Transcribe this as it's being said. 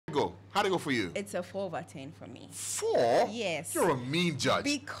How'd it go for you? It's a 4/10 for me. 4? Yes. You're a mean judge.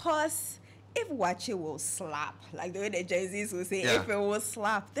 Because if Wachi will slap, like the way the Jay-Z's will say, if it will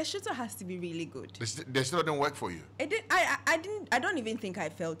slap, the shooter has to be really good. The shooter didn't work for you? It did. I don't even think I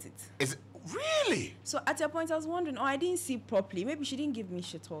felt it. Is it really? So at a point I was wondering, I didn't see properly. Maybe she didn't give me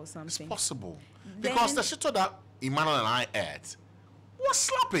shit or something. It's possible. Because the shooter that Emmanuel and I ate was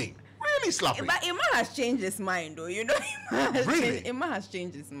slapping. Really slapping. But Emma has changed his mind, though. You know, Emma has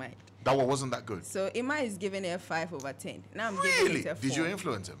changed his mind. That one wasn't that good. So Emma is giving it a 5/10. Now I'm really? giving it a 4. Did you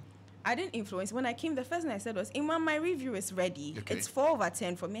influence him? I didn't influence. When I came, the first thing I said was, Emma, my review is ready. Okay. It's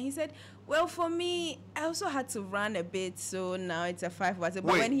 4/10 for me. He said, well, for me, I also had to run a bit, so now it's a 5/10. But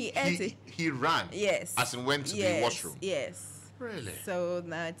when he ate it, he ran. Yes. As in went to the washroom. Yes. Really? So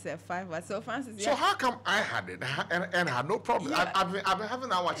now it's a 5/10. So Francis. So how come I had it and had no problem? Yeah. I've been having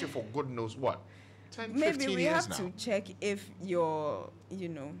that watching for God knows what, 10, 15 years now. Maybe we have to check if your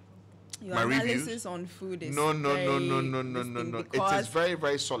my analysis reviews? On food is no. Because it is very,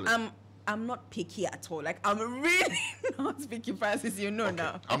 very solid. I'm not picky at all. Like, I'm really not picky, Francis.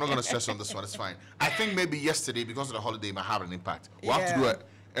 Now. I'm not going to stress on this one. It's fine. I think maybe yesterday, because of the holiday, might have an impact. We'll have to do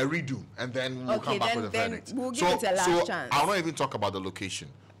a redo, and then we'll come back with a verdict. We'll give it a last chance. I'll not even talk about the location.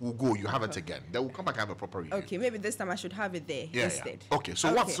 We'll go. You have it again. Then we'll come back and have a proper review. Okay, maybe this time I should have it there instead. Yeah. Okay.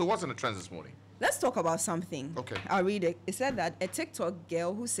 So what's in the trends this morning? Let's talk about something. Okay. I'll read it. It said that a TikTok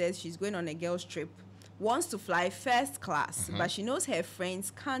girl who says she's going on a girls' trip wants to fly first class, but she knows her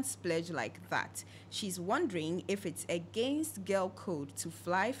friends can't splurge like that. She's wondering if it's against girl code to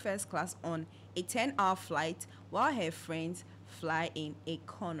fly first class on a 10-hour flight while her friends fly in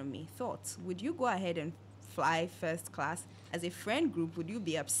economy. Thoughts? Would you go ahead and fly first class? As a friend group, would you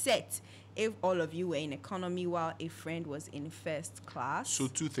be upset if all of you were in economy while a friend was in first class? So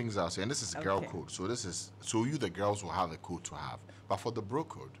 2 things I'll say, and this is girl code. So you the girls will have a code to have. But for the bro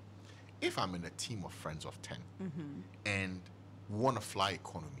code, if I'm in a team of friends of 10 and we want to fly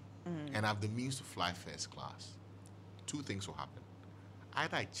economy and have the means to fly first class, 2 things will happen.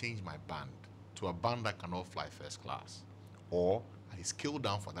 Either I change my band to a band that cannot fly first class, or I scale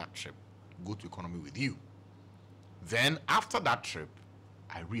down for that trip, go to economy with you. Then after that trip,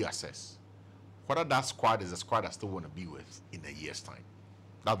 I reassess whether that squad is a squad I still want to be with in a year's time.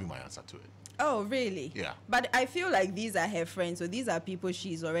 That'll be my answer to it. Oh, really? Yeah. But I feel like these are her friends, so these are people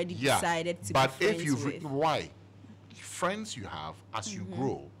she's already decided to be friends with. Why? Friends you have, as you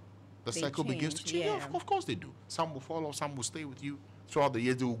grow, the cycle begins to change. Yeah, of course they do. Some will follow, some will stay with you throughout the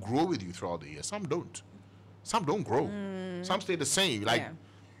years. They will grow with you throughout the years. Some don't. Some don't grow. Some stay the same. Like,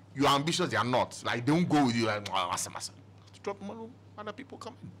 you're ambitious, they are not. Like, they don't go with you like, massa. Drop them alone, other people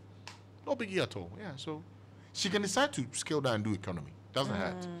come in. No biggie at all. Yeah, so she can decide to scale down and do economy. Doesn't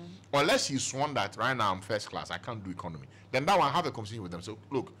hurt. Unless she's sworn that right now I'm first class, I can't do economy. Then that one, have a conversation with them. So,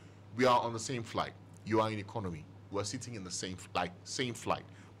 look, we are on the same flight. You are in economy. We're sitting in the same flight.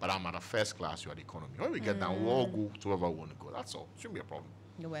 But I'm at a first class, you're at economy. When we get down, we'll all go to wherever we want to go. That's all. Shouldn't be a problem.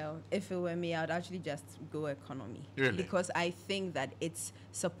 Well, if it were me, I'd actually just go economy. Really? Because I think that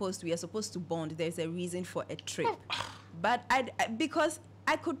we are supposed to bond. There's a reason for a trip. But because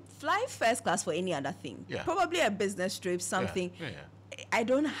I could fly first class for any other thing. Yeah. Probably a business trip, something. Yeah. I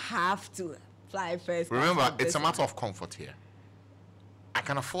don't have to fly first class. Remember, it's a matter of comfort here. I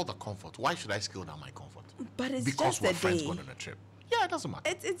can afford the comfort. Why should I scale down my comfort? But it's because just we're friends going on a trip. Yeah, it doesn't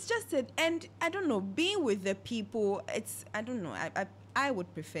matter. It's just and I don't know, being with the people, I don't know, I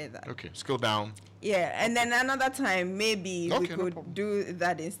would prefer that. Okay, scale down. Yeah, and then another time, maybe we could do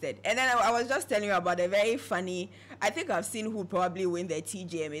that instead. And then I was just telling you about a very funny, I think I've seen who probably win the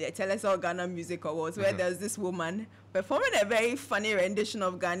TGMA, the Telesol Ghana Music Awards, where there's this woman performing a very funny rendition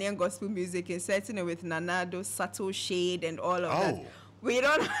of Ghanaian gospel music, inserting it with Nanado, subtle shade, and all of that. We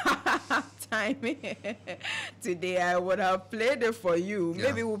don't have time today. I would have played it for you. Yeah.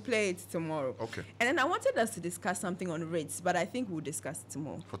 Maybe we'll play it tomorrow. Okay. And then I wanted us to discuss something on Riz, but I think we'll discuss it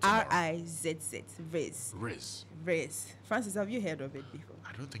tomorrow. For tomorrow. R-I-Z-Z. Riz. Riz. Francis, have you heard of it before?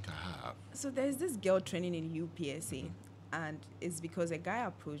 I don't think I have. So there's this girl training in UPSA, and it's because a guy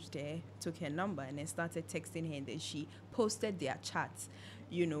approached her, took her number, and then started texting her, and then she posted their chats,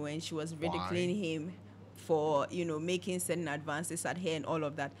 and she was ridiculing him for, making certain advances at her and all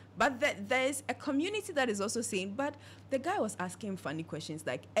of that. But there's a community that is also saying, but the guy was asking funny questions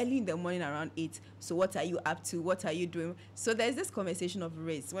like early in the morning around 8, so what are you up to? What are you doing? So there's this conversation of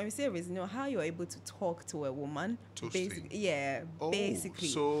race. When we say race, how you're able to talk to a woman. Toasting. Basically.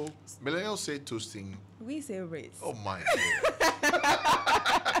 So millennials say toasting. We say race. Oh my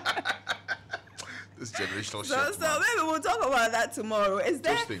God. This generational So shift. Man. maybe we'll talk about that tomorrow.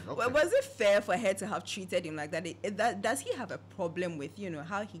 Okay. Was it fair for her to have treated him like that? Does he have a problem with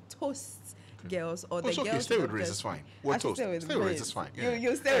how he toasts girls or the girls? Stay with race, it's fine. What toast? Stay with race, it's fine. Yeah.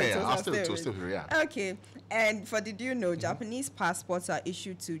 You stay with toast. I'll stay with toast. Yeah. Okay. And did you know Japanese passports are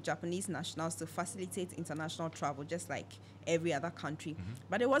issued to Japanese nationals to facilitate international travel, just like every other country.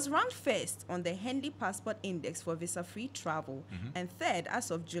 But it was ranked first on the Henley Passport Index for visa-free travel, and third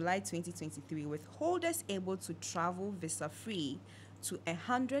as of July 2023, with holders able to travel visa-free to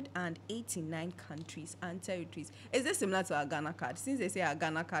 189 countries and territories. Is this similar to our Ghana card? Since they say our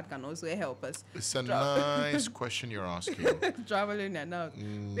Ghana card can also help us. It's a nice question you're asking. Traveling and out.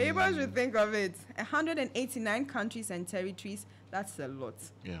 People should think of it. 189 countries and territories, that's a lot.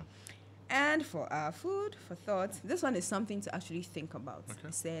 Yeah. And for our food for thought, this one is something to actually think about. Okay.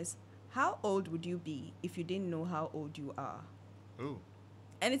 It says, how old would you be if you didn't know how old you are? Ooh.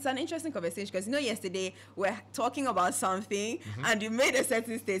 And it's an interesting conversation because, yesterday we're talking about something and you made a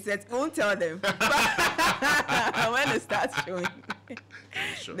certain statement, won't tell them. When it starts showing.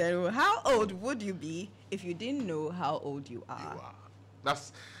 Sure. Then how old would you be if you didn't know how old you are? You are.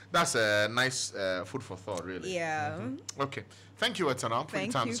 That's a nice food for thought, really. Yeah. Okay. Thank you, Etornam, for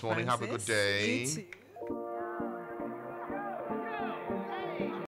your time this morning. Have a good day. You too.